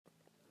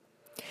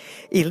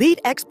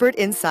Elite Expert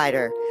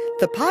Insider,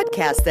 the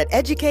podcast that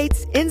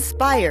educates,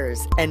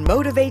 inspires, and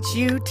motivates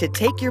you to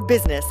take your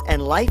business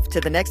and life to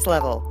the next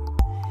level.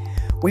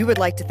 We would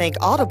like to thank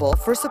Audible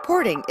for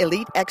supporting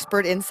Elite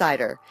Expert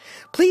Insider.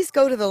 Please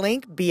go to the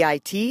link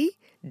bit.ly/Elite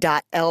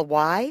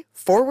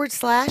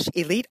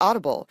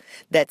Audible.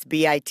 That's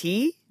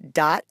bit.ly/Elite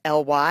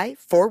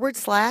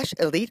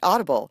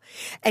Audible.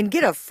 And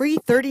get a free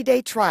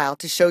 30-day trial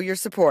to show your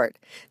support.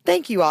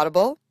 Thank you,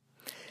 Audible.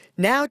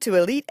 Now to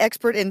Elite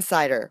Expert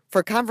Insider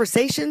for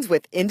conversations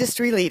with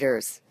industry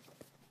leaders.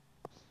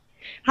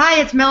 Hi,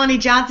 it's Melanie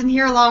Johnson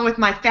here along with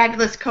my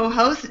fabulous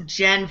co-host,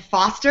 Jenn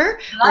Foster.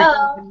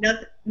 Hello.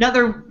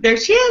 There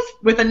she is,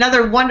 with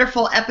another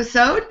wonderful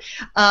episode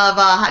of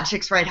Hot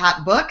Chicks Write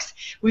Hot Books.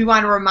 We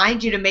want to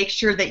remind you to make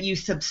sure that you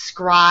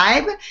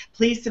subscribe.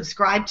 Please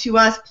subscribe to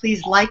us.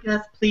 Please like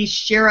us. Please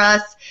share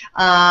us.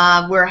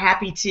 We're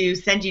happy to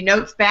send you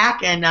notes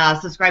back and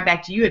subscribe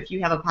back to you if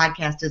you have a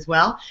podcast as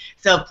well.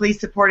 So please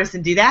support us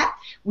and do that.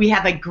 We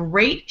have a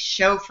great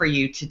show for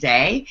you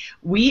today.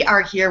 We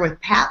are here with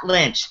Pat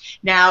Lynch.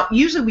 Now,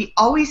 usually we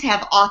always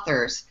have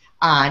authors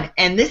on,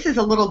 and this is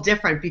a little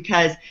different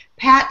because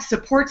Pat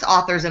supports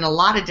authors in a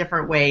lot of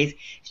different ways.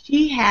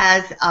 She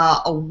has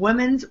a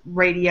women's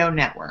radio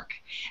network,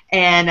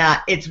 and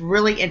it's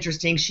really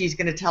interesting. She's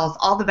going to tell us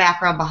all the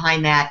background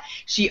behind that.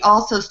 She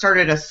also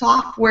started a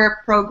software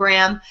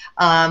program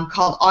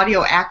called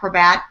Audio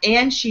Acrobat,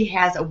 and she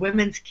has a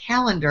women's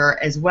calendar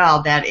as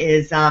well that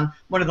is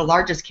one of the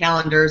largest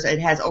calendars. It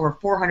has over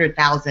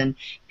 400,000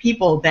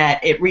 people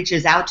that it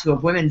reaches out to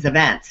of women's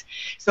events.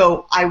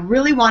 So I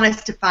really want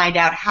us to find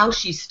out how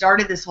she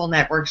started this whole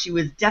network. She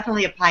was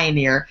definitely a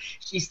pioneer.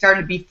 She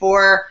started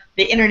before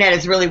the internet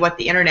is really what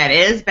the internet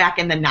is, back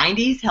in the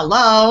 90s.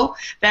 Hello.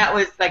 That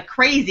was like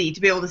crazy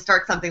to be able to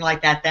start something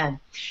like that then.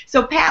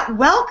 So Pat,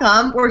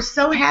 welcome. We're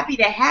so happy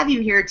to have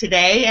you here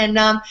today. And,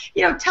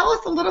 tell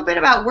us a little bit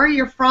about where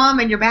you're from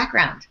and your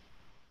background.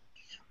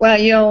 Well,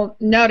 you'll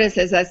notice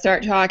as I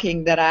start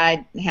talking that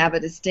I have a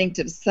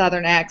distinctive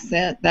Southern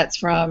accent that's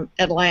from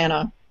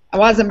Atlanta. I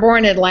wasn't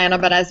born in Atlanta,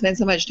 but I spent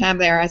so much time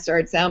there I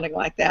started sounding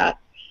like that.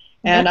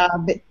 And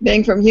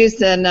being from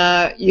Houston,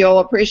 you'll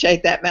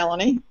appreciate that,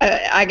 Melanie.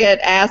 I get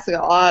asked a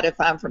lot if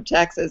I'm from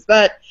Texas,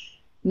 but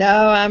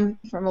no, I'm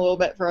from a little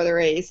bit further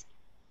east.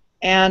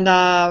 And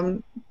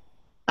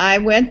I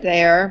went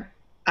there.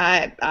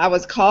 I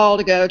was called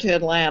to go to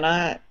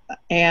Atlanta,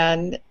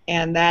 and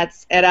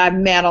I've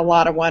met a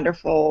lot of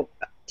wonderful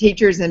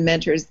teachers and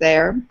mentors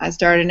there. I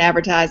started an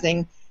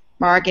advertising,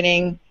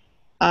 marketing,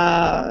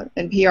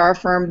 and PR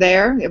firm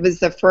there. It was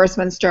the first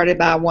one started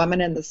by a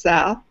woman in the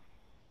South.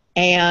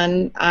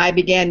 And I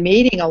began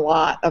meeting a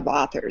lot of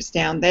authors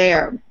down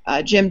there.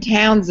 Jim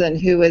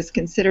Townsend, who is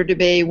considered to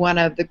be one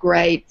of the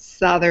great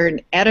Southern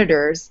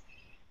editors,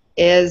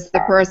 is the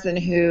person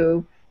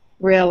who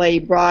really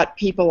brought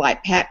people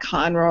like Pat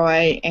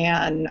Conroy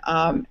and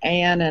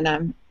Anne, and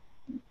I'm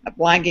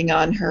blanking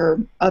on her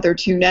other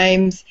two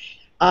names,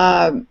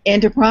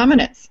 into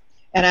prominence.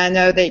 And I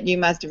know that you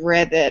must have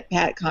read that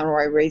Pat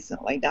Conroy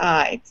recently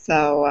died,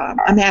 so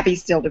I'm happy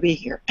still to be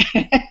here.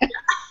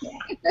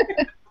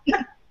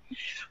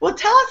 Well,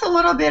 tell us a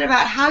little bit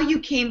about how you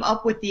came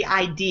up with the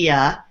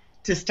idea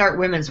to start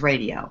women's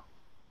radio.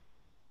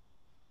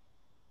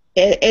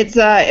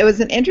 It was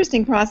an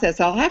interesting process.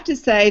 I'll have to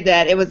say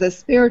that it was a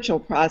spiritual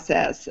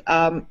process.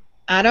 I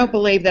don't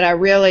believe that I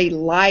really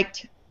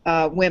liked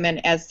women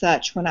as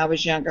such when I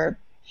was younger.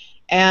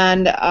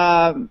 And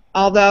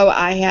although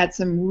I had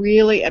some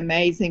really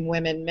amazing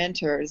women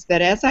mentors,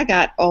 that as I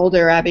got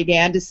older, I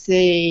began to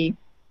see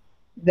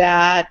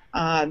that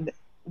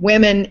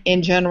women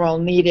in general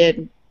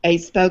needed a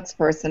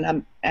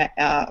spokesperson,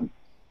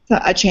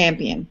 a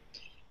champion,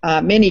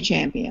 many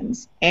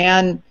champions.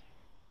 And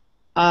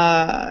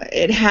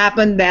it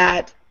happened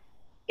that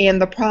in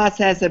the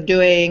process of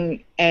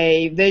doing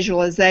a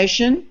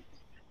visualization,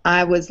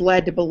 I was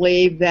led to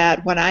believe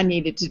that what I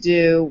needed to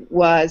do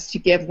was to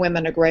give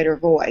women a greater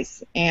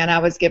voice. And I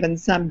was given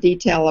some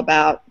detail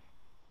about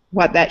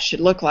what that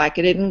should look like.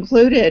 It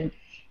included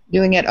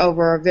doing it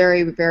over a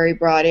very, very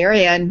broad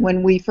area. And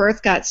when we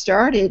first got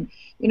started,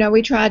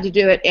 we tried to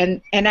do it,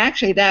 and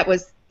actually that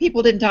was,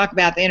 people didn't talk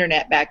about the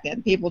internet back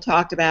then. People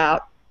talked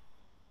about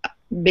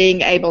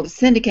being able to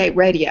syndicate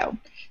radio.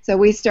 So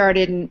we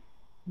started in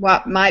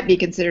what might be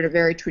considered a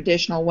very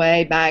traditional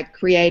way by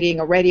creating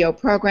a radio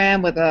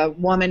program with a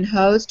woman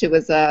host who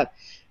was a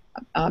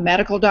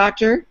medical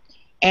doctor,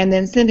 and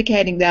then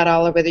syndicating that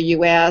all over the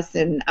U.S.,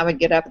 and I would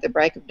get up at the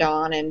break of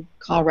dawn and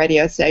call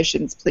radio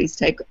stations, please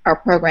take our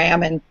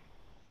program, and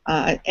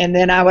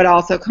then I would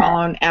also call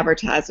on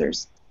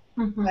advertisers.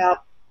 Mm-hmm.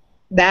 Well,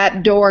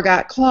 that door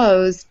got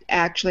closed,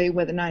 actually,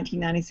 with the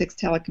 1996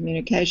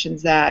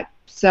 Telecommunications Act.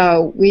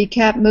 So we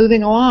kept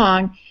moving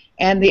along,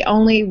 and the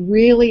only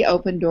really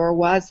open door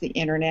was the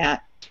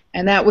internet.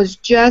 And that was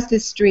just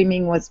as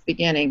streaming was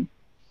beginning.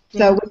 Yeah.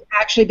 So we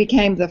actually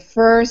became the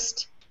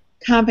first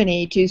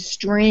company to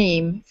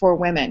stream for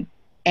women.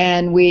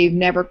 And we've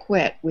never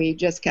quit. We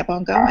just kept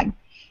on going.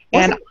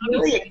 Was it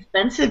really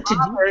expensive to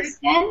do this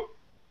then?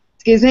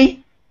 Excuse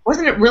me?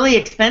 Wasn't it really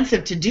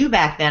expensive to do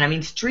back then? I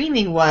mean,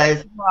 streaming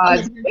was. Now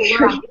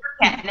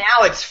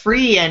it's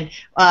free, and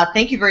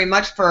thank you very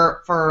much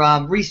for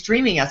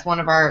restreaming us. One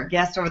of our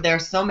guests over there,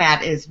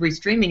 Somat, is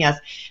restreaming us.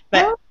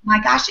 But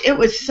my gosh, it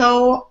was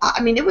so.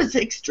 I mean, it was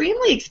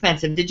extremely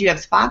expensive. Did you have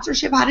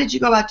sponsorship? How did you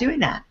go about doing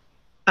that?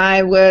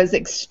 I was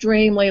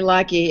extremely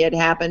lucky. It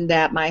happened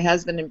that my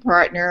husband and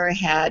partner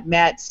had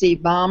met Steve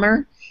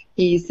Ballmer.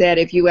 He said,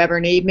 if you ever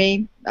need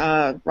me,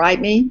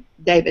 write me.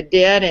 David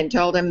did, and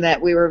told him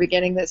that we were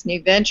beginning this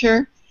new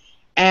venture.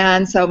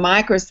 And so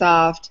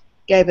Microsoft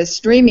gave us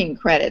streaming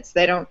credits.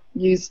 They don't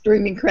use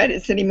streaming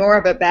credits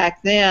anymore, but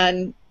back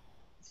then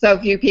so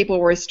few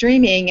people were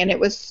streaming, and it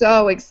was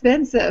so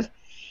expensive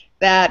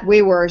that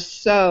we were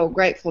so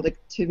grateful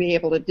to be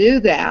able to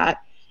do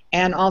that,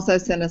 and also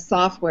send us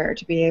software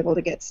to be able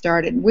to get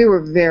started. We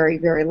were very,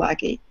 very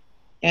lucky.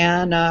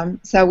 And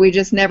so we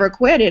just never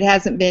quit. It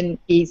hasn't been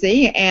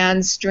easy,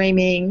 and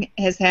streaming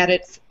has had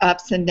its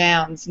ups and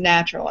downs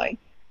naturally.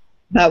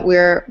 But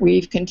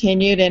we've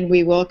continued, and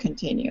we will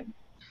continue.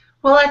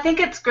 Well, I think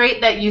it's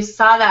great that you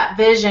saw that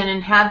vision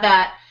and had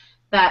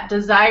that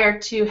desire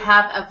to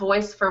have a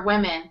voice for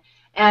women.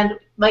 And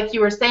like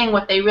you were saying,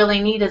 what they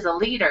really need is a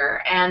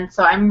leader. And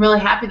so I'm really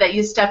happy that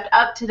you stepped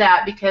up to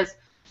that, because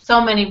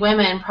so many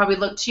women probably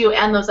look to you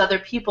and those other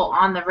people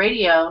on the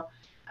radio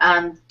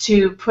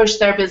to push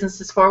their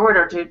businesses forward,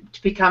 or to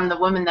become the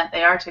women that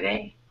they are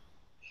today.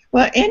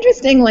 Well,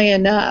 interestingly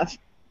enough,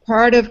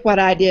 part of what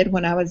I did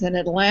when I was in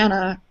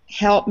Atlanta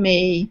helped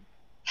me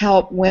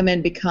help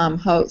women become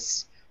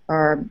hosts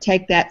or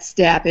take that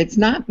step. It's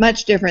not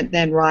much different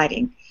than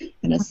writing,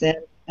 in a sense,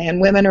 and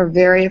women are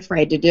very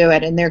afraid to do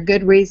it, and there are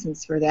good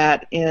reasons for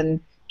that.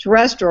 In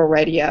terrestrial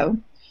radio,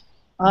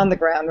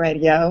 on-the-ground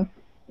radio,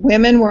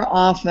 women were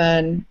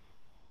often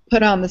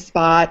put on the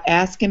spot,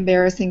 ask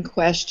embarrassing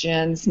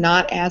questions,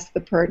 not ask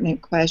the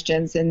pertinent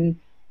questions, and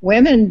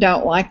women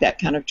don't like that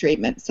kind of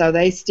treatment, so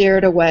they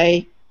steered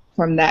away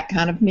from that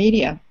kind of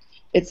media.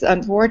 It's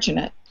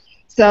unfortunate.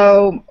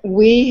 So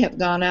we have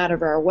gone out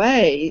of our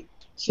way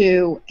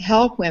to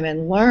help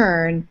women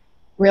learn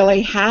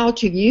really how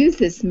to use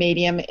this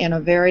medium in a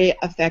very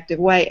effective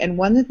way. And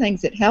one of the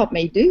things that helped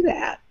me do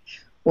that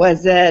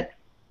was that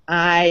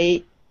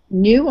I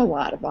knew a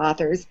lot of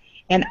authors,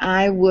 and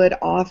I would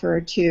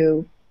offer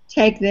to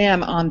take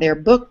them on their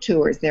book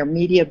tours, their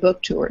media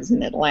book tours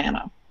in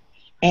Atlanta.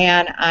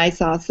 And I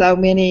saw so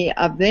many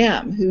of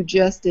them who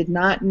just did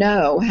not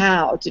know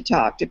how to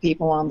talk to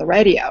people on the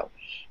radio.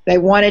 They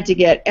wanted to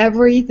get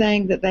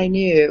everything that they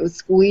knew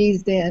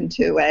squeezed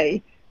into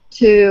a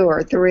 2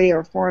 or 3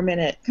 or 4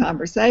 minute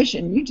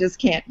conversation. You just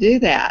can't do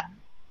that.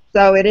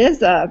 So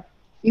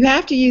you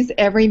have to use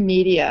every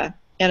media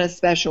in a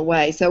special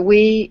way. So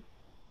we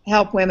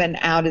help women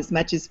out as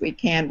much as we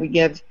can. We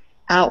give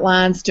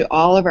outlines to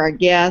all of our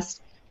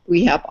guests.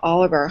 We help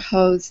all of our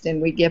hosts,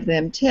 and we give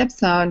them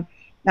tips on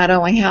not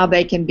only how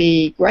they can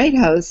be great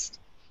hosts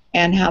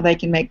and how they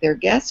can make their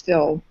guests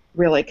feel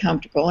really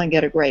comfortable and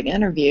get a great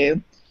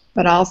interview,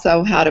 but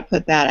also how to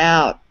put that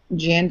out.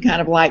 Jen, kind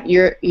of like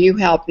you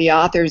help the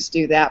authors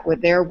do that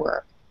with their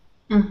work.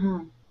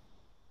 Mm-hmm.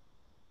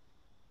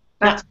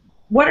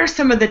 What are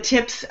some of the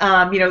tips?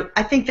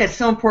 I think that's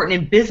so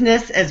important in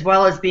business as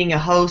well as being a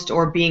host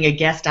or being a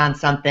guest on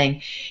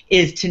something,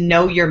 is to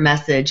know your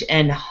message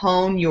and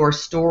hone your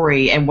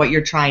story and what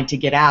you're trying to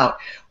get out.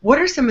 What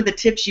are some of the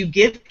tips you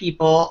give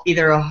people,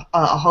 either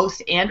a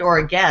host and or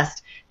a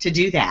guest, to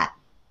do that?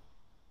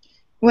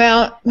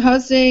 Well,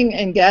 hosting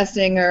and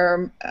guesting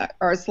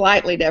are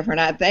slightly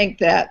different. I think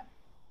that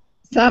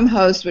some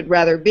hosts would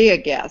rather be a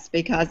guest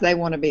because they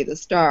want to be the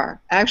star.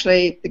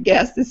 Actually, the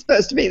guest is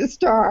supposed to be the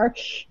star,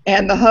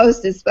 and the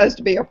host is supposed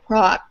to be a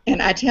prop.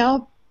 And I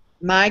tell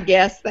my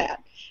guests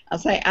that. I'll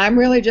say, I'm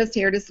really just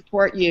here to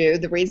support you.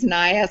 The reason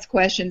I ask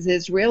questions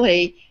is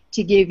really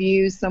to give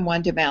you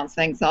someone to bounce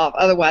things off.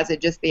 Otherwise,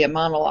 it'd just be a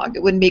monologue.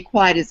 It wouldn't be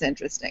quite as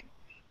interesting.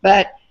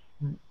 But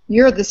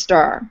you're the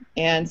star,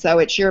 and so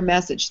it's your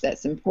message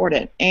that's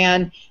important.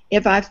 And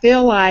if I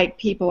feel like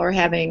people are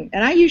having,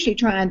 and I usually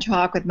try and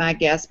talk with my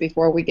guests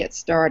before we get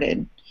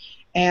started,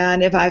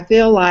 and if I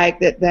feel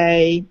like that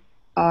they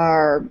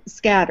are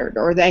scattered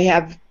or they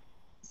have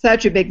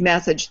such a big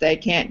message they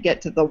can't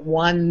get to the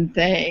one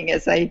thing,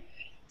 as they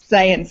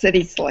say in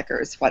City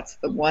Slickers, what's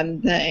the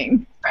one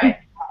thing? Right.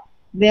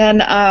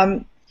 Then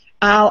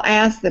I'll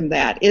ask them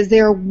that. Is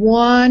there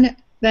one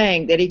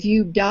thing that if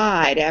you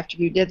died after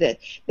you did it,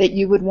 that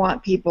you would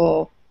want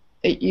people,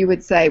 that you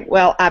would say,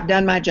 well, I've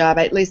done my job,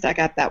 at least I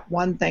got that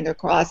one thing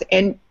across.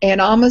 And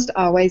almost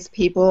always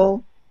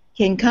people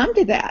can come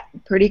to that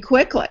pretty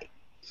quickly.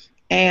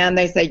 And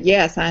they say,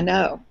 yes, I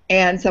know.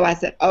 And so I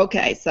said,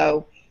 okay,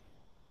 so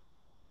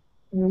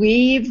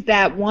weave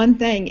that one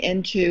thing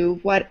into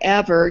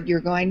whatever you're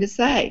going to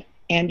say,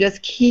 and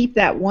just keep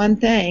that one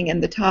thing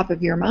in the top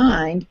of your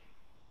mind,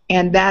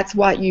 and that's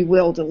what you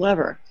will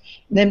deliver.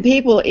 Then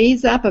people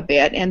ease up a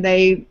bit, and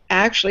they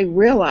actually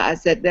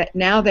realize that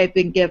now they've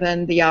been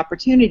given the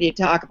opportunity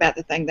to talk about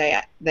the thing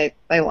they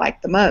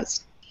like the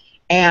most.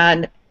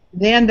 And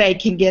then they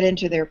can get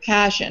into their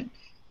passion.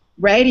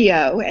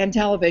 Radio and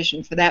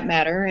television, for that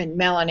matter, and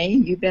Melanie,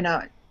 you've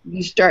had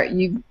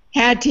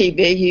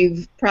TV,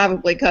 you've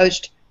probably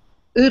coached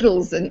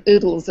oodles and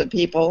oodles of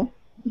people.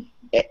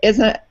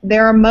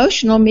 They're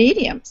emotional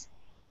mediums.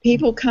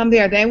 People come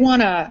there, they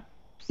want to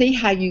see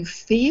how you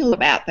feel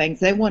about things.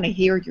 They want to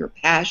hear your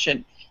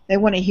passion. They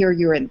want to hear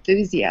your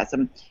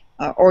enthusiasm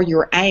or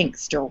your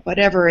angst or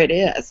whatever it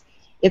is.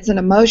 It's an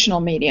emotional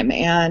medium,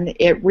 and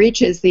it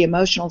reaches the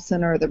emotional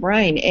center of the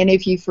brain. And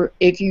if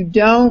you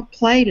don't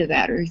play to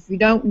that, or if you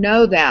don't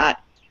know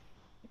that,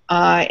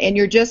 and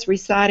you're just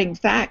reciting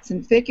facts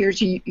and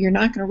figures, you're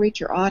not going to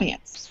reach your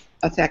audience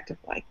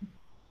effectively.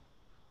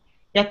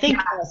 I think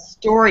a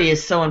story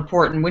is so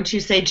important. Wouldn't you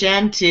say,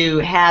 Jen, to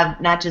have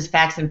not just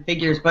facts and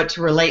figures, but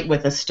to relate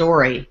with a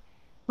story?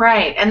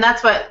 Right, and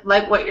that's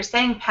what you're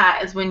saying,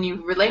 Pat, is when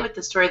you relate with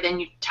the story, then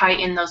you tie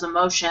in those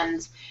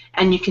emotions,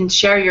 and you can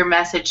share your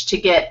message to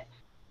get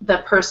the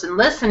person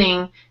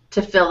listening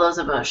to feel those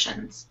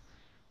emotions.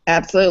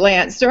 Absolutely,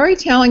 and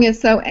storytelling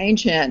is so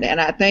ancient, and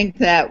I think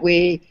that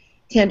we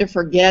tend to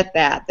forget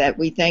that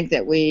we think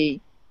that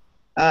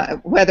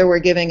whether we're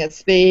giving a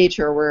speech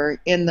or we're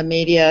in the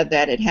media,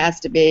 that it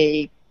has to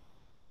be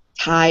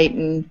tight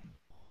and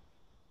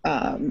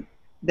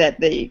that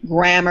the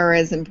grammar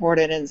is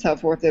important and so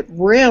forth. That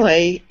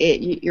really,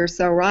 you're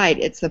so right.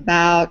 It's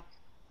about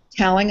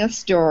telling a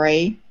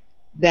story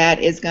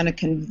that is going to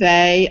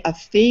convey a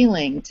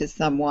feeling to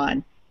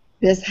someone.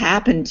 This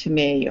happened to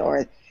me,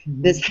 or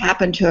this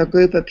happened to a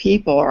group of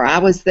people, or I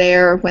was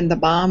there when the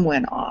bomb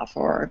went off,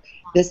 or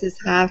this is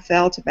how I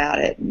felt about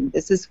it, and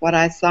this is what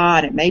I saw,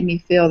 and it made me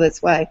feel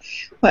this way.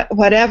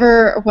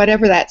 Whatever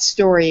that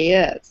story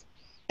is,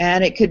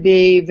 and it could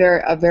be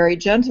a very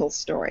gentle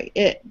story.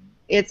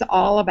 It's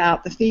all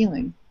about the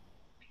feeling.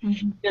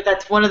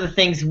 That's one of the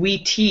things we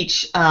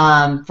teach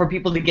for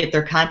people to get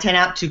their content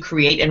out, to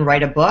create and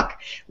write a book.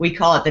 We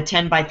call it the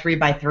 10 by 3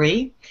 by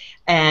 3.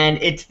 And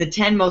it's the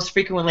 10 most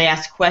frequently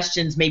asked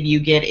questions maybe you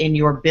get in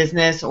your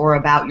business or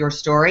about your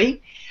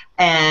story.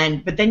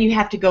 But then you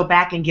have to go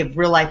back and give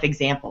real life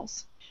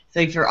examples.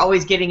 So if you're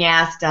always getting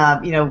asked,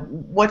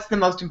 what's the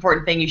most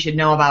important thing you should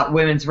know about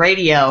women's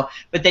radio,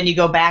 but then you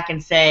go back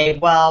and say,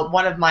 well,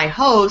 one of my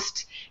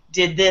hosts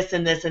did this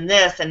and this and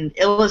this, and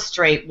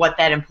illustrate what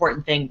that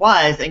important thing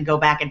was and go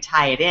back and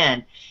tie it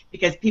in.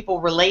 Because people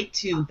relate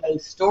to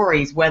those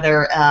stories,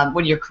 whether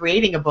when you're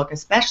creating a book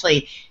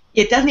especially,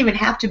 it doesn't even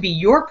have to be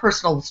your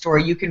personal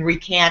story. You can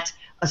recant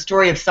a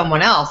story of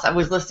someone else. I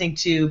was listening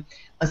to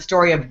a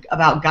story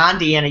about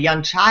Gandhi and a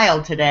young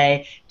child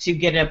today to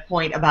get a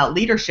point about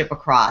leadership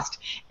across.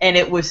 And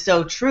it was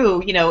so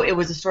true. It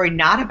was a story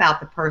not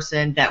about the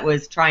person that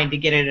was trying to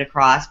get it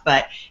across,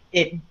 but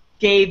it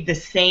gave the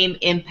same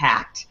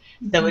impact.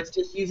 So it's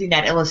just using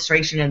that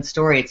illustration and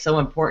story. It's so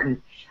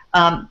important.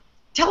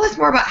 Tell us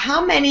more about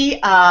how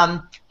many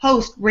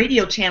host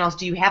radio channels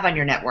do you have on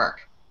your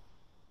network?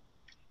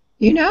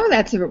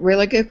 That's a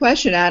really good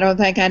question. I don't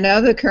think I know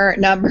the current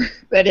number,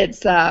 but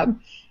it's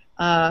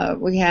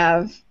we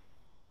have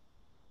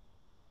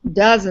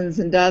dozens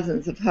and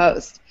dozens of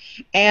hosts.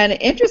 And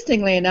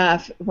interestingly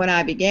enough, when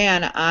I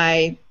began,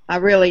 I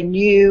really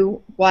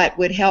knew what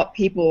would help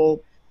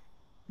people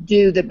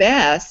do the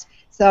best,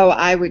 so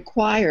I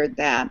required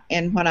that.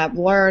 And what I've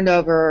learned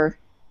over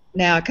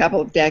now a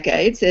couple of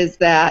decades is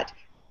that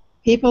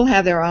people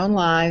have their own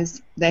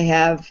lives. They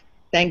have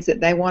things that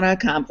they want to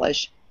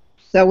accomplish.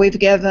 So we've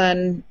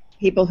given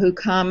people who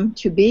come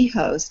to be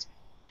hosts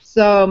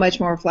so much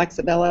more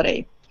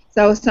flexibility.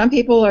 So some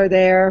people are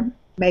there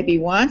maybe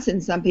once,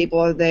 and some people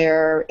are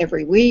there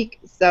every week.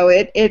 So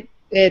it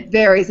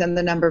varies, and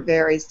the number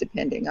varies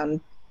depending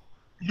on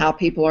how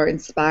people are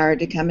inspired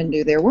to come and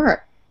do their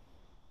work.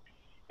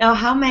 Now,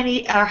 how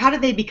do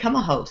they become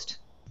a host?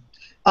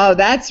 Oh,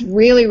 that's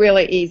really,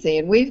 really easy,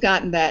 and we've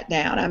gotten that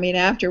down. I mean,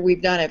 after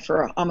we've done it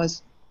for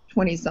almost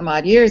 20 some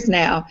odd years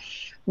now,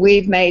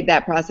 we've made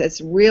that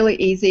process really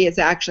easy. It's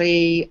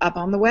actually up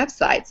on the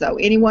website, so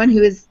anyone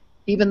who is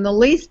even the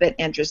least bit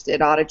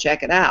interested ought to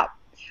check it out.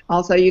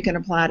 Also, you can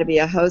apply to be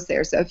a host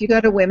there. So if you go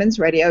to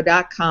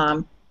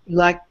womensradio.com,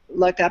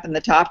 look up in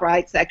the top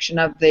right section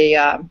of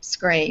the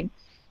screen,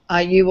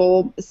 you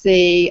will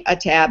see a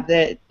tab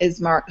that is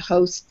marked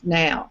Host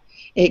Now.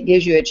 It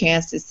gives you a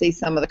chance to see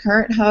some of the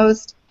current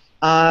hosts,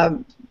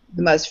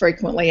 the most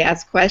frequently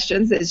asked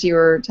questions, as you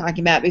were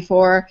talking about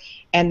before,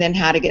 and then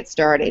how to get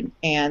started.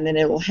 And then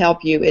it will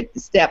help you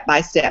step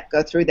by step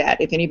go through that.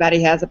 If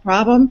anybody has a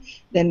problem,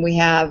 then we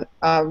have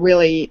a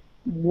really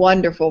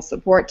wonderful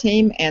support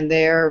team, and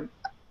they're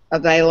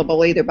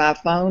available either by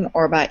phone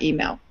or by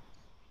email.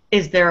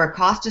 Is there a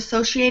cost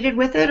associated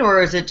with it,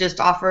 or is it just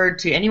offered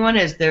to anyone?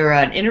 Is there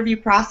an interview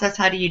process?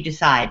 How do you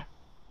decide?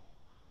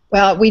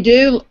 Well, we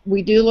do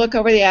look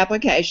over the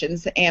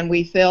applications, and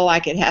we feel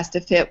like it has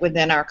to fit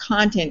within our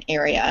content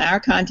area. And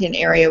our content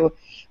area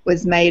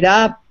was made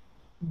up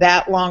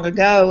that long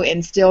ago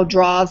and still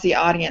draws the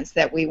audience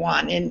that we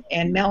want.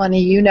 And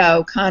Melanie,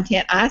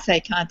 content, I say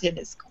content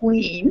is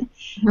queen.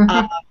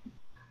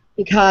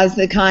 because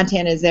the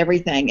content is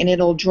everything, and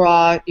it'll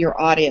draw your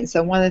audience.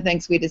 So one of the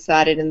things we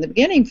decided in the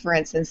beginning, for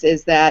instance,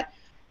 is that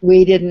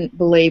we didn't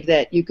believe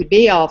that you could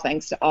be all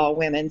things to all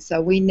women,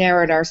 so we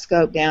narrowed our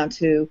scope down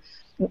to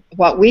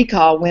what we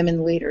call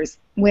women leaders,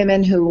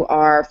 women who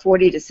are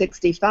 40 to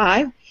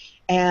 65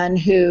 and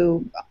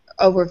who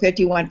over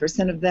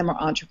 51% of them are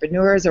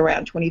entrepreneurs,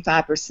 around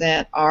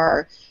 25%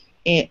 are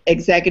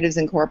executives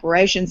in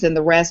corporations, and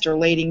the rest are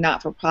leading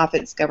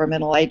not-for-profits,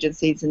 governmental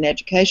agencies, and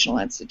educational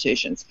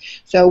institutions.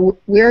 So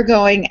we're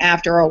going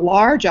after a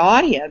large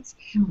audience,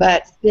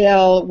 but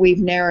still we've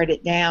narrowed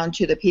it down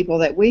to the people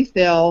that we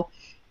feel,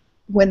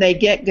 when they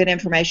get good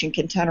information,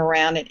 can turn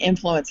around and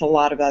influence a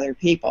lot of other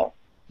people.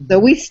 So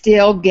we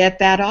still get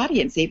that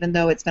audience, even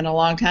though it's been a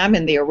long time,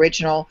 and the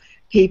original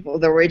people,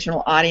 the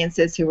original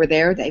audiences who were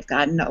there, they've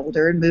gotten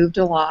older and moved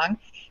along.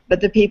 But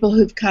the people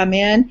who've come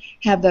in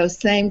have those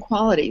same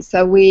qualities.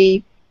 So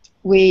we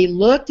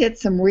looked at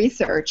some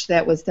research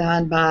that was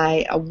done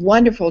by a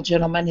wonderful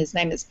gentleman. His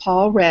name is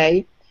Paul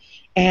Ray,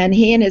 and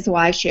he and his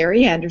wife,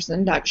 Sherry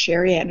Anderson, Dr.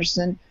 Sherry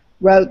Anderson,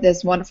 wrote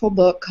this wonderful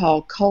book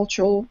called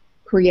Cultural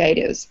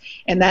Creatives.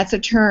 And that's a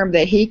term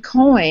that he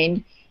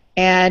coined,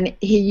 and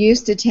he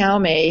used to tell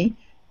me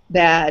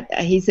that,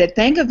 he said,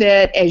 think of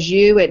it as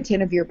you and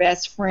 10 of your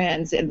best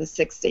friends in the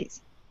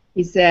 60s.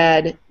 He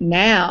said,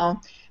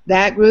 now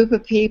that group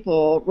of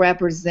people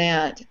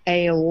represent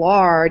a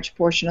large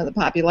portion of the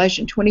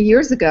population. 20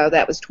 years ago,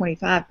 that was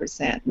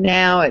 25%.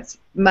 Now it's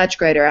much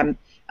greater. I'm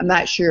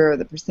not sure of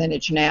the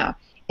percentage now.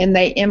 And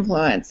they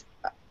influence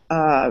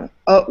well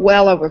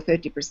over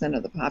 50%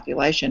 of the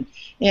population.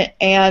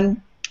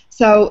 And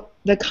so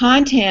the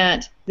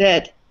content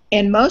that,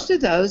 and most of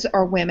those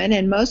are women,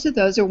 and most of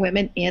those are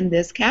women in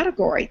this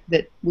category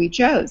that we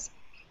chose.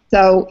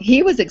 So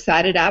he was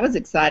excited, I was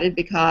excited,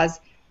 because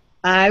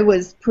I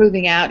was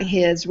proving out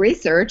his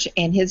research,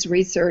 and his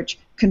research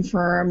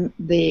confirmed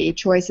the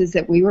choices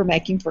that we were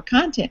making for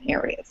content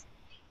areas.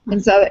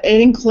 And so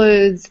it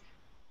includes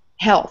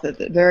health at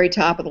the very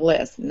top of the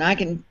list. And I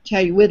can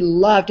tell you, we'd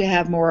love to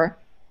have more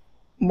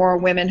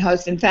women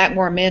hosts, in fact,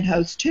 more men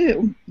hosts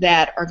too,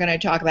 that are going to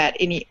talk about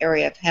any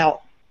area of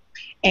health.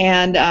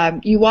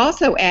 And you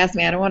also asked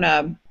me, I don't want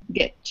to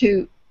get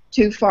too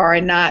far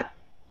and not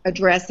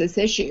address this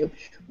issue.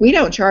 We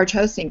don't charge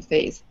hosting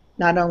fees.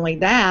 Not only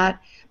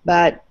that,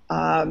 but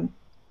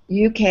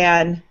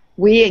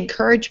we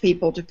encourage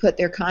people to put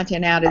their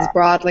content out as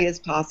broadly as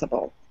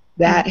possible.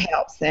 That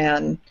helps.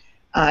 And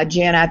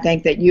Jen, I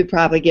think that you'd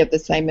probably give the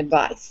same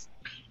advice.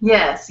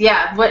 Yes,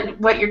 yeah.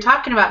 What you're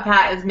talking about,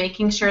 Pat, is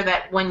making sure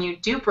that when you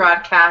do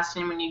broadcast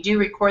and when you do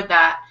record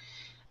that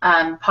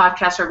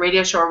podcast or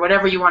radio show or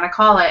whatever you want to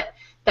call it,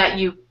 that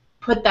you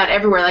put that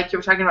everywhere, like you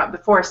were talking about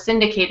before,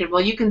 syndicated.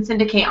 Well, you can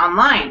syndicate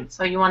online,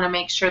 so you want to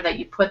make sure that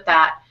you put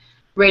that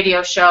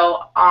radio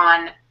show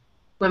on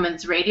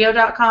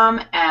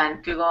womensradio.com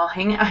and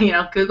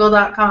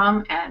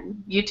Google.com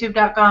and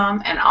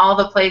YouTube.com and all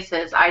the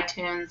places,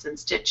 iTunes and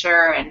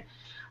Stitcher and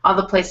all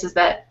the places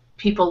that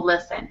people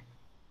listen.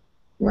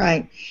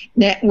 Right.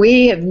 Now,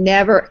 we have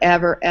never,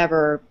 ever,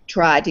 ever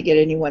tried to get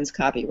anyone's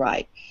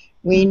copyright.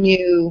 We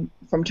knew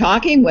from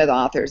talking with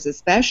authors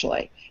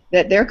especially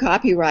that their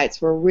copyrights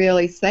were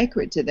really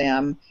sacred to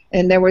them,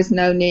 and there was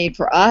no need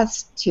for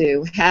us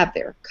to have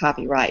their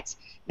copyrights.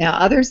 Now,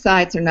 other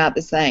sites are not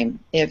the same.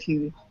 If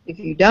you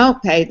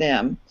don't pay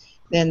them,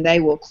 then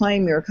they will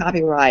claim your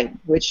copyright,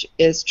 which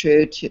is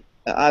true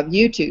of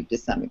YouTube to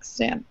some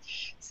extent.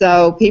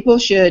 So people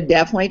should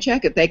definitely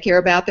check. If they care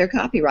about their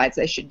copyrights,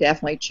 they should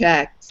definitely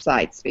check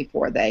sites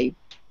before they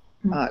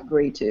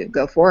agree to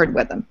go forward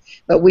with them.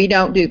 But we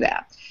don't do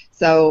that.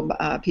 So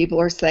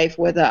people are safe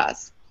with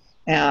us.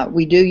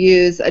 We do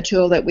use a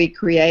tool that we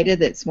created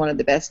that's one of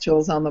the best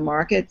tools on the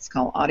market. It's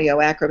called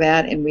Audio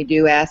Acrobat, and we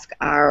do ask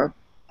our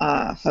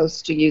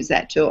hosts to use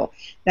that tool.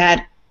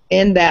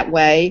 In that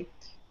way,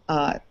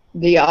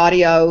 the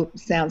audio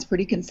sounds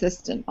pretty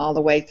consistent all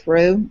the way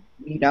through.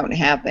 You don't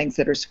have things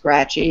that are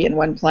scratchy in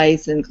one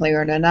place and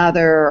clear in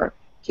another, or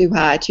too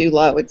high, too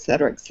low, et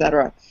cetera, et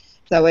cetera.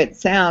 So it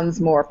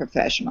sounds more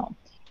professional.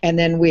 And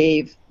then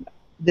we've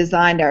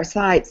designed our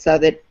site so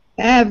that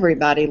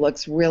everybody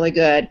looks really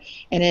good.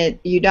 And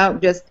you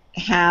don't just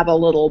have a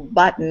little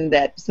button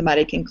that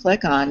somebody can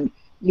click on.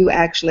 You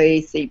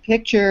actually see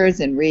pictures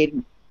and read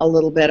a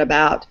little bit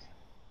about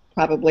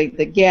probably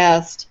the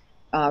guest,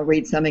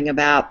 read something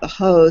about the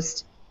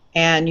host,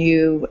 and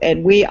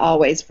we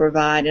always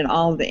provide, in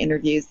all of the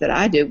interviews that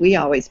I do, we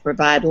always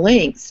provide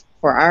links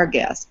for our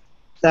guests.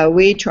 So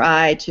we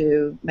try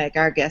to make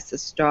our guests a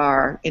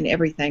star in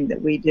everything that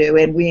we do,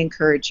 and we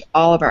encourage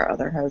all of our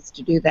other hosts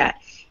to do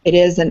that. It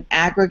is an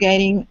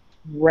aggregating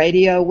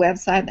radio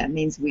website. That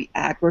means we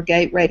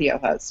aggregate radio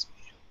hosts.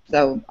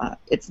 So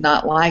it's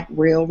not like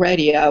real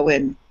radio,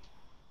 and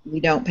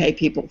we don't pay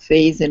people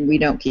fees, and we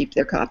don't keep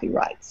their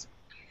copyrights.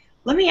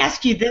 Let me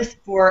ask you this,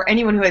 for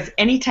anyone who has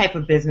any type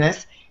of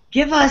business,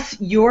 give us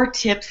your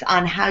tips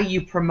on how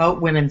you promote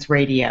women's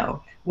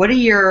radio. What are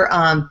your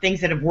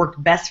things that have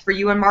worked best for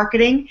you in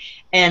marketing,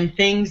 and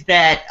things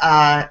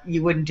that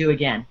you wouldn't do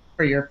again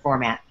for your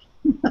format?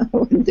 I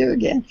wouldn't do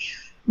again.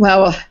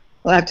 Well,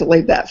 we'll have to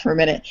leave that for a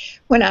minute.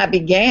 When I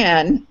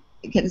began,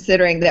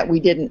 considering that we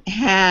didn't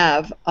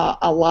have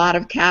a lot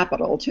of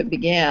capital to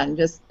begin,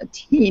 just a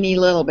teeny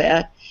little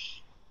bit,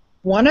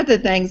 one of the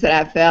things that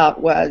I felt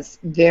was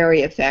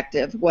very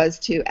effective was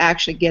to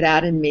actually get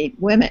out and meet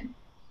women.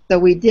 So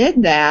we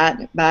did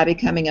that by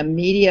becoming a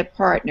media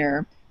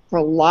partner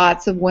for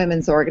lots of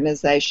women's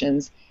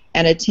organizations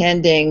and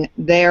attending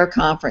their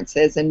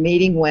conferences and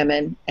meeting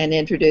women and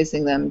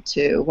introducing them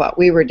to what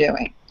we were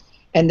doing.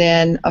 And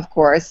then, of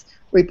course,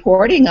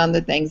 reporting on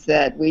the things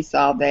that we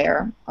saw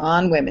there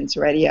on women's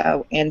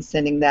radio and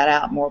sending that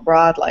out more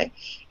broadly.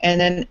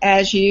 And then,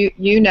 as you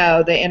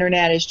know, the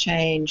internet has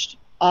changed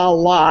a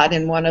lot,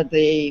 and one of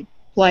the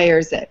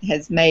players that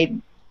has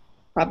made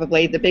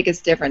probably the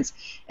biggest difference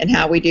in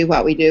how we do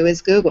what we do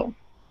is Google,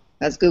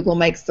 because Google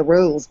makes the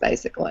rules,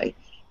 basically.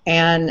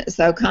 And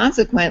so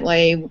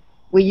consequently,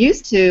 we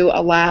used to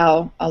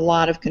allow a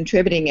lot of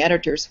contributing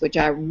editors, which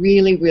I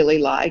really, really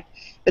liked,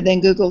 but then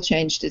Google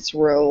changed its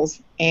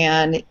rules,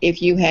 and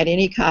if you had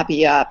any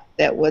copy up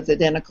that was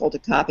identical to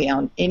copy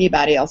on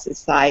anybody else's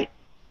site,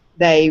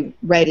 they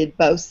rated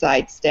both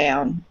sites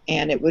down,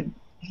 and it would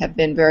have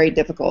been very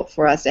difficult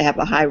for us to have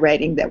the high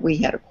rating that we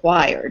had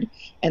acquired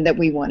and that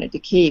we wanted to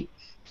keep.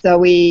 So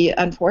we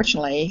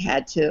unfortunately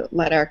had to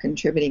let our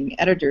contributing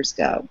editors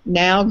go.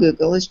 Now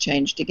Google has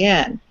changed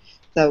again.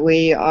 So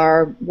we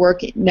are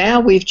working, now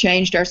we've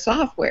changed our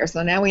software,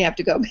 so now we have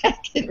to go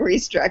back and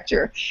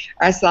restructure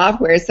our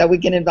software so we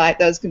can invite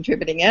those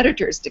contributing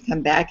editors to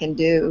come back and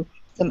do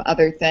some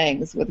other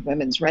things with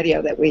women's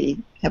radio that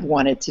we have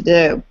wanted to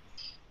do.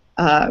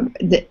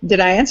 Did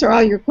I answer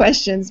all your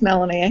questions,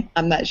 Melanie?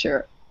 I'm not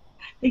sure.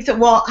 I think so.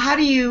 Well, how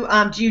do you,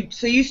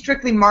 so you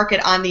strictly market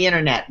on the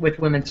internet with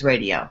women's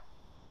radio?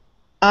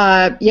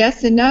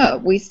 Yes and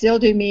no. We still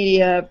do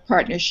media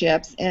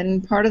partnerships,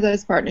 and part of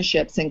those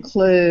partnerships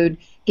include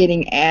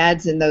getting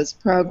ads in those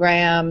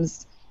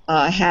programs,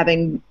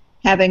 having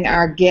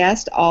our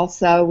guest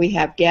also. We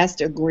have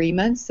guest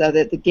agreements so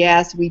that the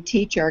guest, we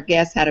teach our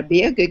guests how to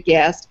be a good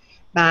guest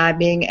by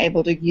being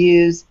able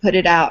to put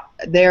it out,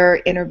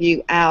 their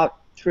interview out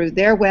through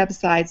their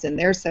websites and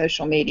their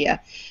social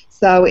media.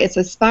 So it's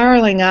a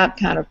spiraling up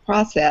kind of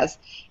process,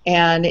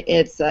 and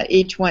it's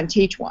each one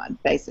teach one,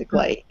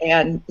 basically.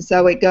 And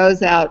so it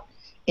goes out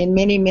in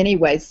many, many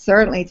ways,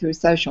 certainly through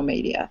social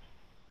media,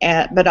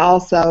 but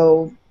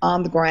also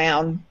on the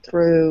ground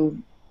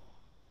through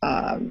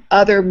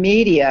other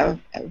media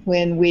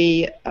when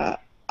we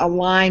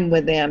align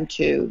with them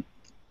to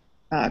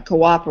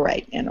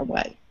cooperate in a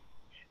way.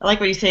 I like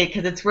what you say,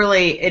 because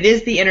it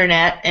is the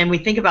internet, and we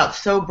think about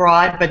so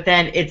broad, but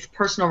then it's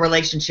personal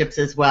relationships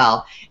as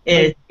well.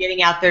 Is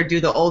getting out there, do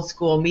the old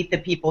school, meet the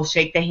people,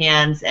 shake the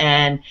hands,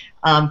 and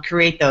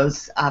create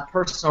those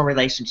personal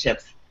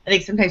relationships. I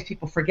think sometimes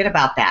people forget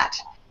about that.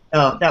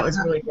 So that was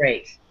really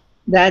great.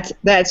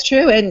 That's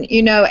true, and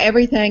you know,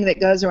 everything that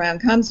goes around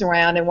comes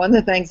around, and one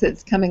of the things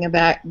that's coming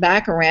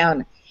back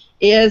around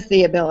is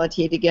the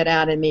ability to get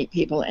out and meet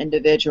people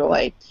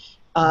individually.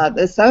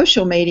 The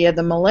social media,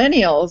 the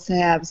millennials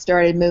have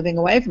started moving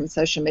away from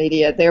social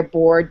media. They're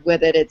bored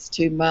with it. It's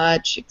too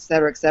much, et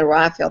cetera, et cetera.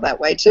 I feel that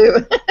way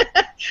too.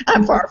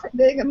 I'm far from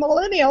being a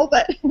millennial,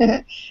 but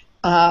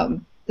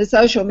the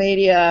social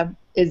media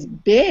is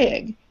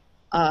big.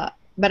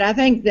 But I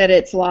think that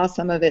it's lost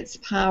some of its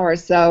power,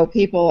 so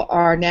people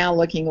are now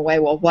looking away.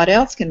 Well, what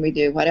else can we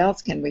do? What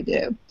else can we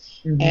do?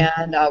 Mm-hmm.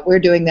 And we're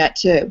doing that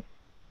too.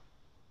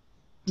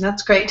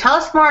 That's great. Tell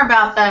us more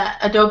about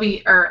the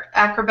Adobe or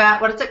Acrobat.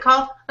 What is it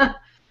called?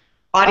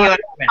 Audio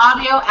Acrobat.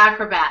 Audio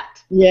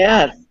Acrobat.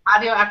 Yes.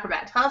 Audio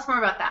Acrobat. Tell us more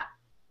about that.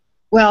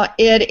 Well,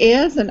 it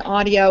is an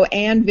audio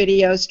and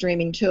video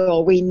streaming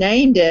tool. We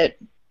named it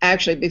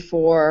actually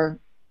before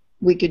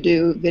we could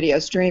do video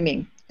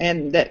streaming,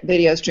 and that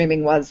video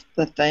streaming was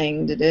the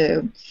thing to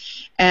do.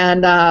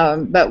 And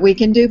but we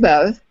can do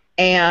both,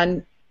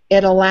 and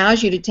it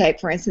allows you to take,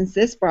 for instance,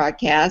 this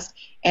broadcast,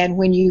 and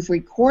when you've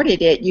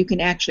recorded it, you can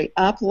actually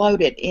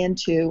upload it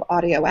into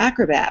Audio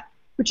Acrobat,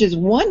 which is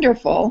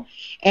wonderful.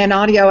 And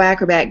Audio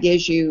Acrobat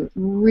gives you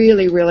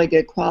really, really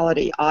good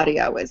quality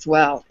audio as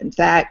well. In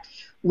fact,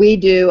 we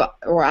do,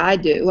 or I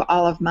do,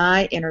 all of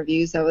my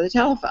interviews over the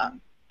telephone.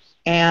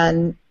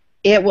 And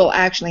it will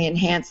actually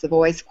enhance the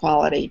voice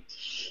quality.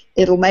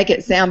 It'll make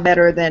it sound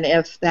better than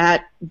if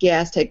that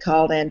guest had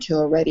called into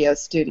a radio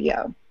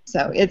studio.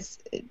 So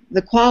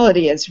the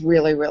quality is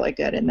really, really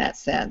good in that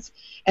sense.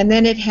 And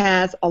then it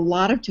has a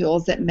lot of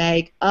tools that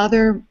make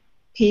other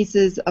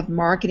pieces of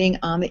marketing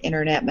on the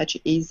internet much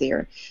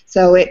easier.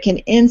 So it can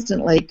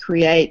instantly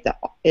create,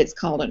 it's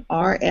called an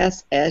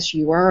RSS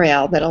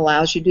URL that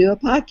allows you to do a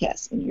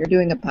podcast when you're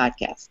doing a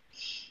podcast.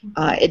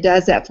 It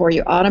does that for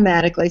you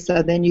automatically,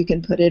 so then you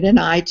can put it in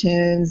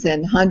iTunes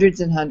and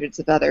hundreds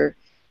of other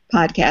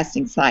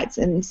podcasting sites.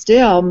 And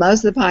still,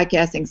 most of the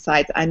podcasting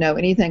sites I know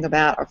anything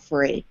about are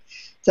free.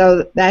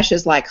 So that's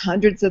just like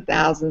hundreds of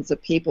thousands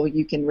of people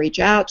you can reach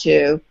out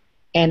to,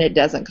 and it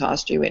doesn't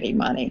cost you any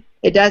money.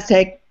 It does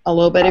take a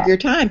little bit of your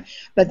time,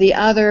 but the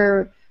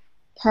other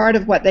part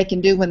of what they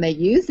can do when they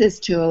use this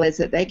tool is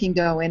that they can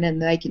go in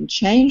and they can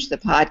change the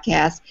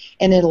podcast,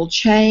 and it'll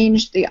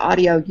change the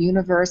audio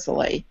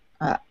universally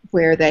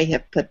where they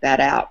have put that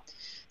out.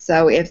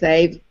 So if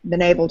they've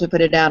been able to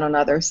put it out on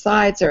other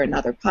sites or in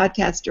other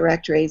podcast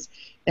directories,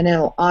 then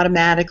it'll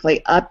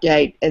automatically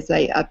update as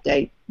they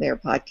update their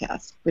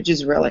podcast, which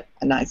is really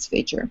a nice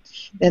feature.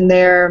 Then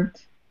there,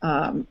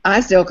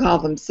 I still call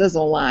them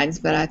sizzle lines,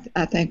 but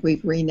I think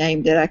we've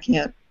renamed it. I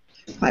can't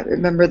quite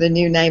remember the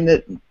new name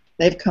that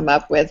they've come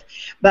up with.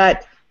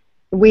 But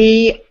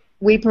we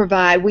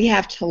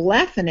have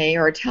telephony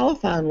or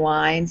telephone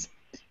lines,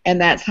 and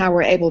that's how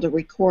we're able to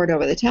record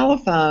over the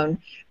telephone.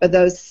 But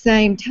those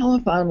same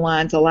telephone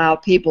lines allow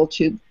people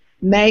to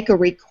make a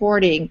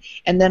recording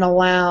and then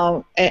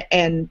allow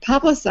and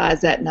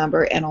publicize that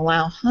number and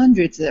allow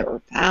hundreds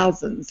or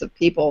thousands of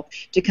people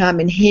to come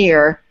and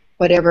hear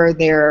whatever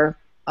they're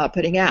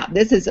putting out.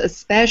 This is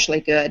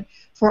especially good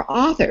for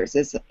authors,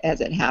 as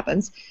it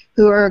happens,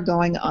 who are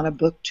going on a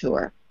book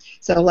tour.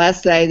 So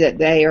let's say that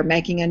they are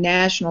making a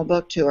national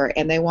book tour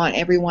and they want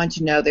everyone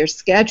to know their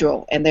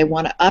schedule and they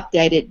want to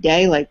update it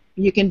daily.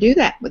 You can do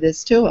that with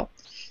this tool.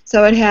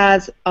 So it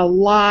has a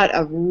lot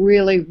of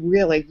really,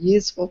 really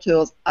useful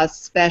tools,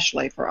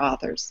 especially for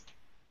authors.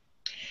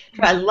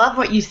 I love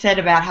what you said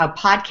about how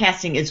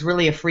podcasting is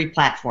really a free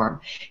platform.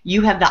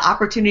 You have the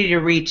opportunity to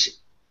reach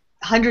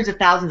hundreds of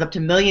thousands, up to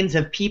millions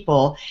of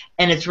people,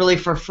 and it's really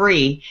for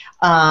free.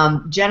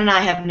 Jen and I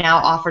have now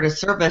offered a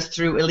service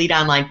through Elite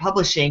Online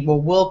Publishing where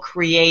we'll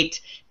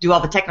do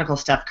all the technical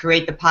stuff,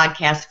 create the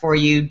podcast for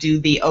you, do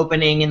the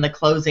opening and the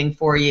closing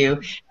for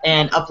you,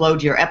 and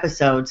upload your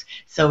episodes.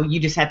 So you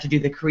just have to do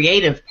the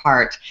creative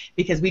part,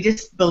 because we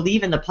just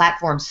believe in the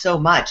platform so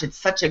much. It's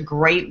such a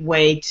great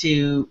way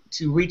to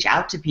reach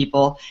out to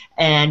people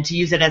and to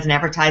use it as an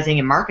advertising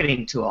and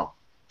marketing tool.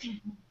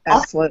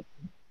 Absolutely.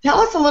 Tell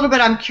us a little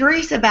bit. I'm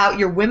curious about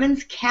your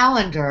women's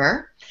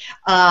calendar.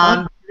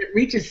 It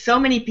reaches so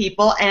many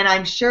people, and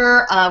I'm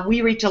sure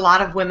we reach a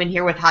lot of women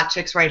here with Hot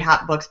Chicks Write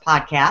Hot Books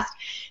podcast,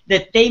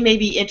 that they may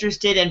be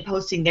interested in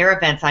posting their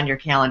events on your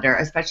calendar,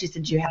 especially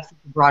since you have such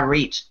a broad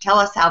reach. Tell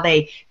us how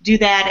they do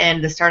that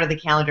and the start of the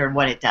calendar and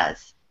what it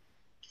does.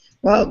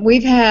 Well,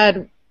 we've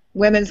had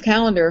women's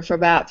calendar for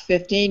about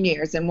 15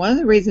 years, and one of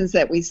the reasons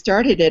that we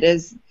started it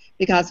is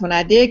because when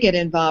I did get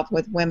involved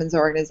with women's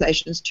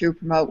organizations to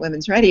promote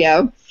women's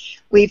radio,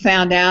 we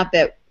found out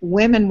that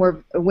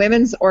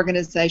women's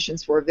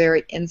organizations were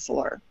very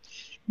insular.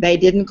 They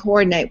didn't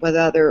coordinate with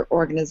other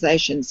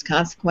organizations.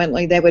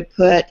 Consequently, they would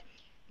put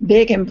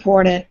big,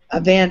 important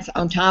events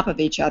on top of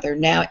each other.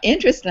 Now,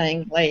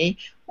 interestingly,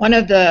 one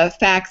of the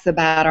facts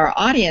about our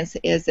audience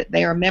is that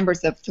they are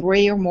members of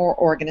 3 or more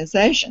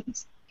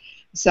organizations.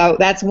 So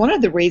that's one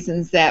of the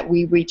reasons that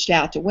we reached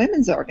out to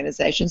women's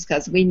organizations,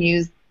 because we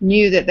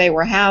knew that they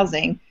were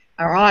housing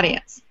our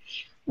audience.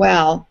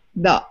 Well,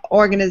 the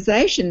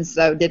organizations,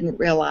 though, didn't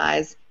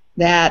realize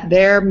that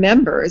their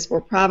members were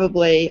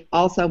probably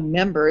also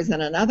members in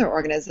another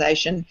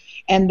organization,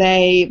 and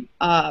they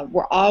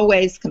were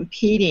always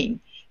competing,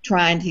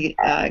 trying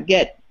to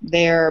get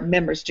their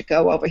members to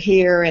go over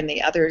here and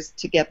the others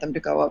to get them to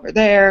go over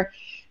there.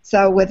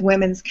 So with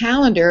Women's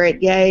Calendar, it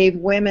gave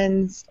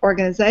women's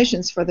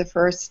organizations for the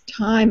first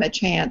time a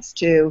chance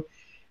to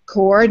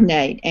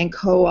coordinate and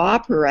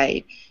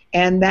cooperate,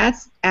 and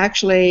that's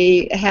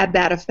actually had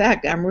that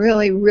effect. I'm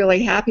really,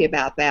 really happy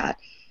about that.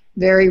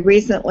 Very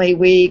recently,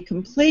 we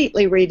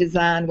completely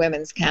redesigned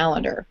Women's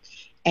Calendar,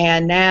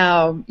 and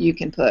now you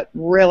can put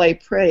really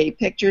pretty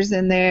pictures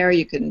in there,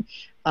 you can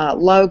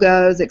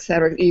logos,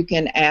 etc. You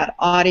can add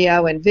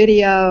audio and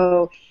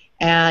video,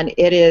 and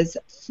it is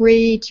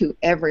free to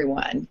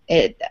everyone.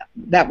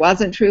 That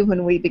wasn't true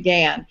when we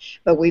began,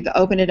 but we've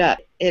opened it up.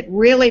 It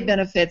really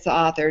benefits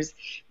authors,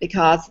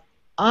 because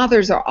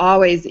authors are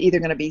always either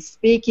going to be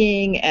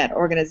speaking at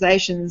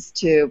organizations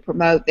to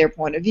promote their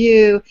point of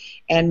view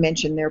and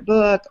mention their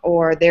book,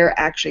 or they're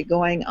actually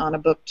going on a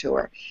book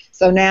tour.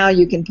 So now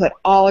you can put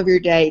all of your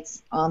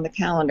dates on the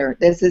calendar.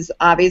 This is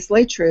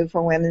obviously true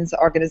for women's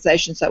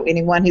organizations, so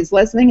anyone who's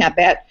listening, I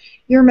bet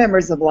you're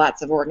members of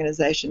lots of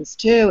organizations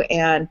too,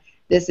 and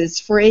this is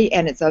free,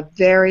 and it's a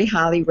very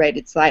highly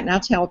rated site. And I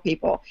tell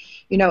people,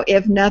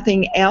 if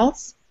nothing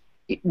else,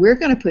 we're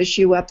going to push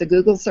you up the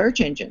Google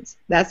search engines.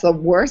 That's the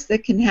worst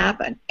that can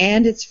happen,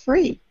 and it's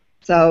free.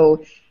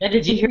 So,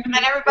 did you hear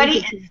that,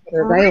 everybody? It's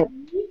free.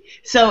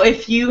 So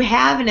if you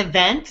have an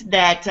event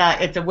that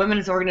it's a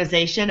women's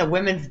organization, a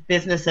women's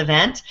business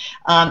event,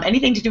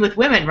 anything to do with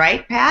women,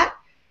 right, Pat?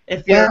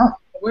 If you're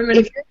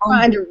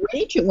trying to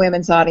reach a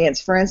women's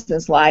audience, for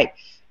instance, like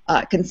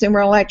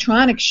Consumer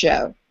Electronics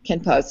Show can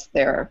post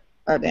their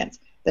events.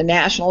 The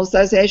National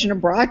Association of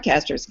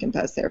Broadcasters can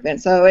post their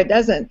events. So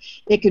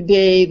it could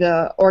be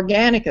the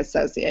Organic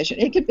Association.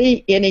 It could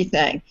be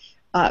anything.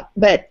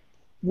 But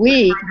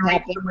we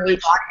have to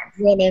reach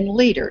women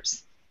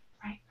leaders.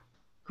 Right.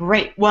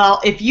 Great. Well,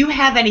 if you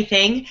have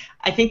anything,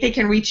 I think they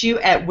can reach you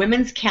at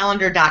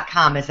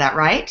womenscalendar.com. Is that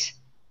right?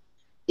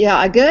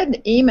 Yeah, a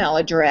good email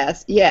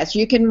address. Yes,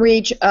 you can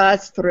reach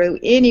us through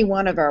any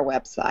one of our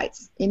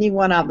websites, any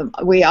one of them.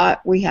 We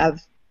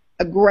have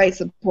a great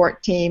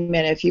support team,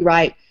 and if you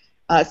write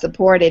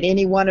support at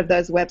any one of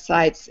those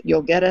websites,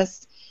 you'll get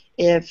us.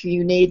 If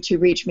you need to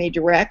reach me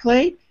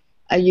directly,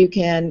 you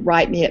can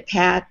write me at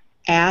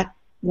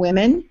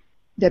pat@women,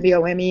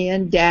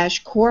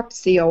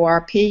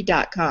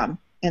 WOMEN-corp.com,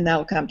 and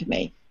that'll come to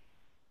me.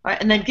 All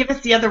right, and then give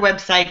us the other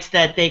websites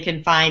that they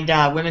can find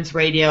Women's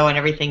Radio and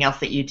everything else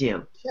that you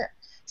do. Sure.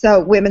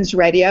 So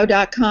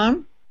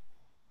womensradio.com,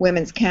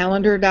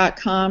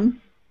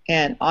 womenscalendar.com,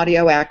 and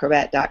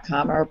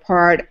audioacrobat.com are a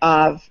part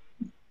of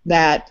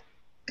that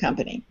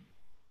company.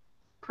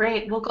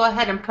 Great. We'll go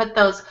ahead and put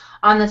those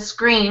on the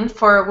screen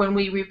for when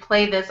we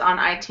replay this on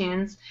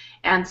iTunes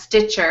and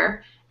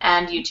Stitcher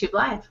and YouTube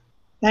Live.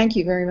 Thank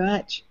you very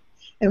much.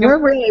 And we're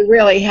really,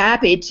 really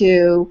happy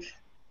to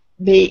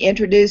be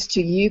introduced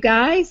to you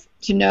guys,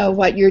 to know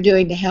what you're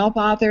doing to help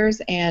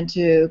authors and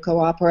to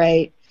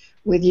cooperate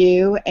with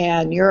you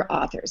and your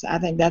authors. I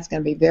think that's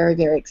going to be very,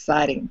 very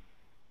exciting.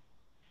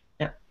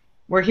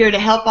 We're here to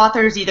help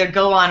authors either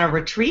go on a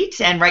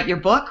retreat and write your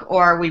book,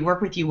 or we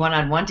work with you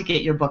one-on-one to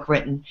get your book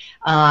written.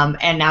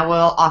 And now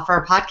we'll offer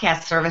a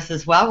podcast service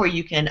as well, where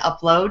you can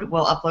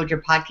we'll upload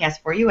your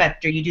podcast for you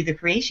after you do the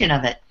creation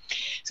of it.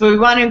 So we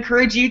want to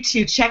encourage you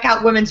to check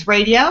out Women's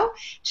Radio,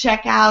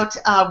 check out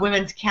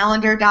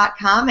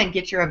womenscalendar.com, and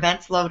get your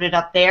events loaded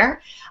up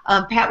there.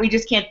 Pat, we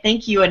just can't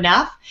thank you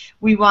enough.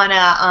 We want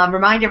to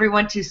remind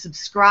everyone to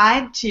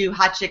subscribe to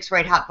Hot Chicks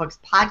Write Hot Books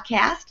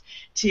podcast,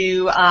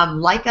 to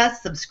like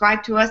us,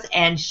 subscribe to us,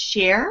 and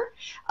share.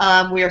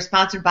 We are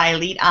sponsored by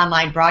Elite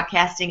Online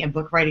Broadcasting and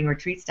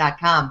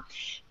BookWritingRetreats.com.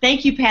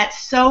 Thank you, Pat,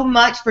 so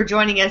much for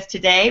joining us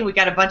today. We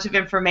got a bunch of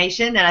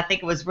information, and I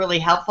think it was really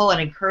helpful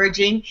and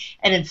encouraging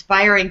and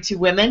inspiring to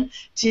women.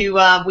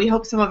 We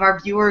hope some of our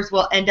viewers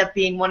will end up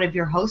being one of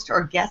your hosts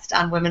or guests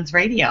on Women's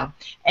Radio.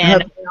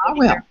 And I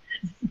will.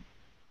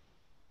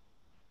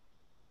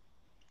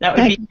 That would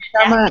Thank be you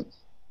so much.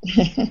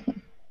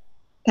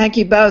 Thank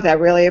you both. I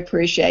really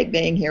appreciate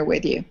being here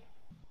with you.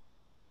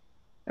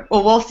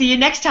 Well, we'll see you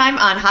next time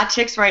on Hot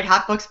Chicks Write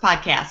Hot Books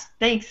podcast.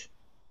 Thanks.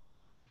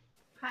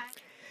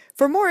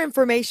 For more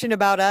information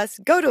about us,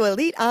 go to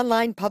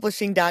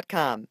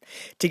EliteOnlinePublishing.com.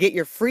 To get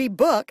your free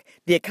book,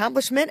 The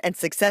Accomplishment and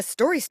Success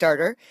Story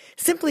Starter,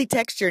 simply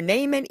text your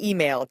name and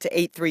email to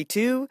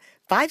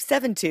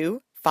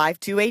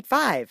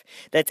 832-572-5285.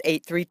 That's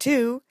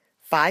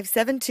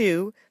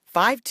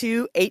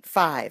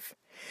 832-572-5285.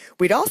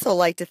 We'd also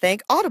like to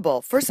thank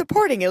Audible for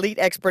supporting Elite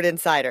Expert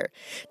Insider.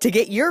 To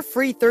get your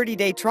free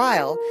 30-day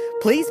trial,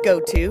 please go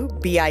to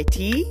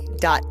bit.ly/Elite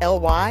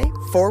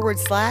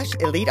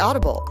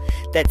Audible.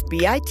 That's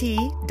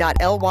bit.ly/Elite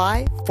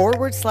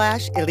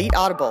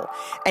Audible.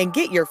 And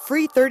get your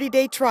free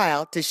 30-day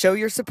trial to show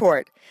your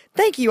support.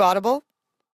 Thank you, Audible.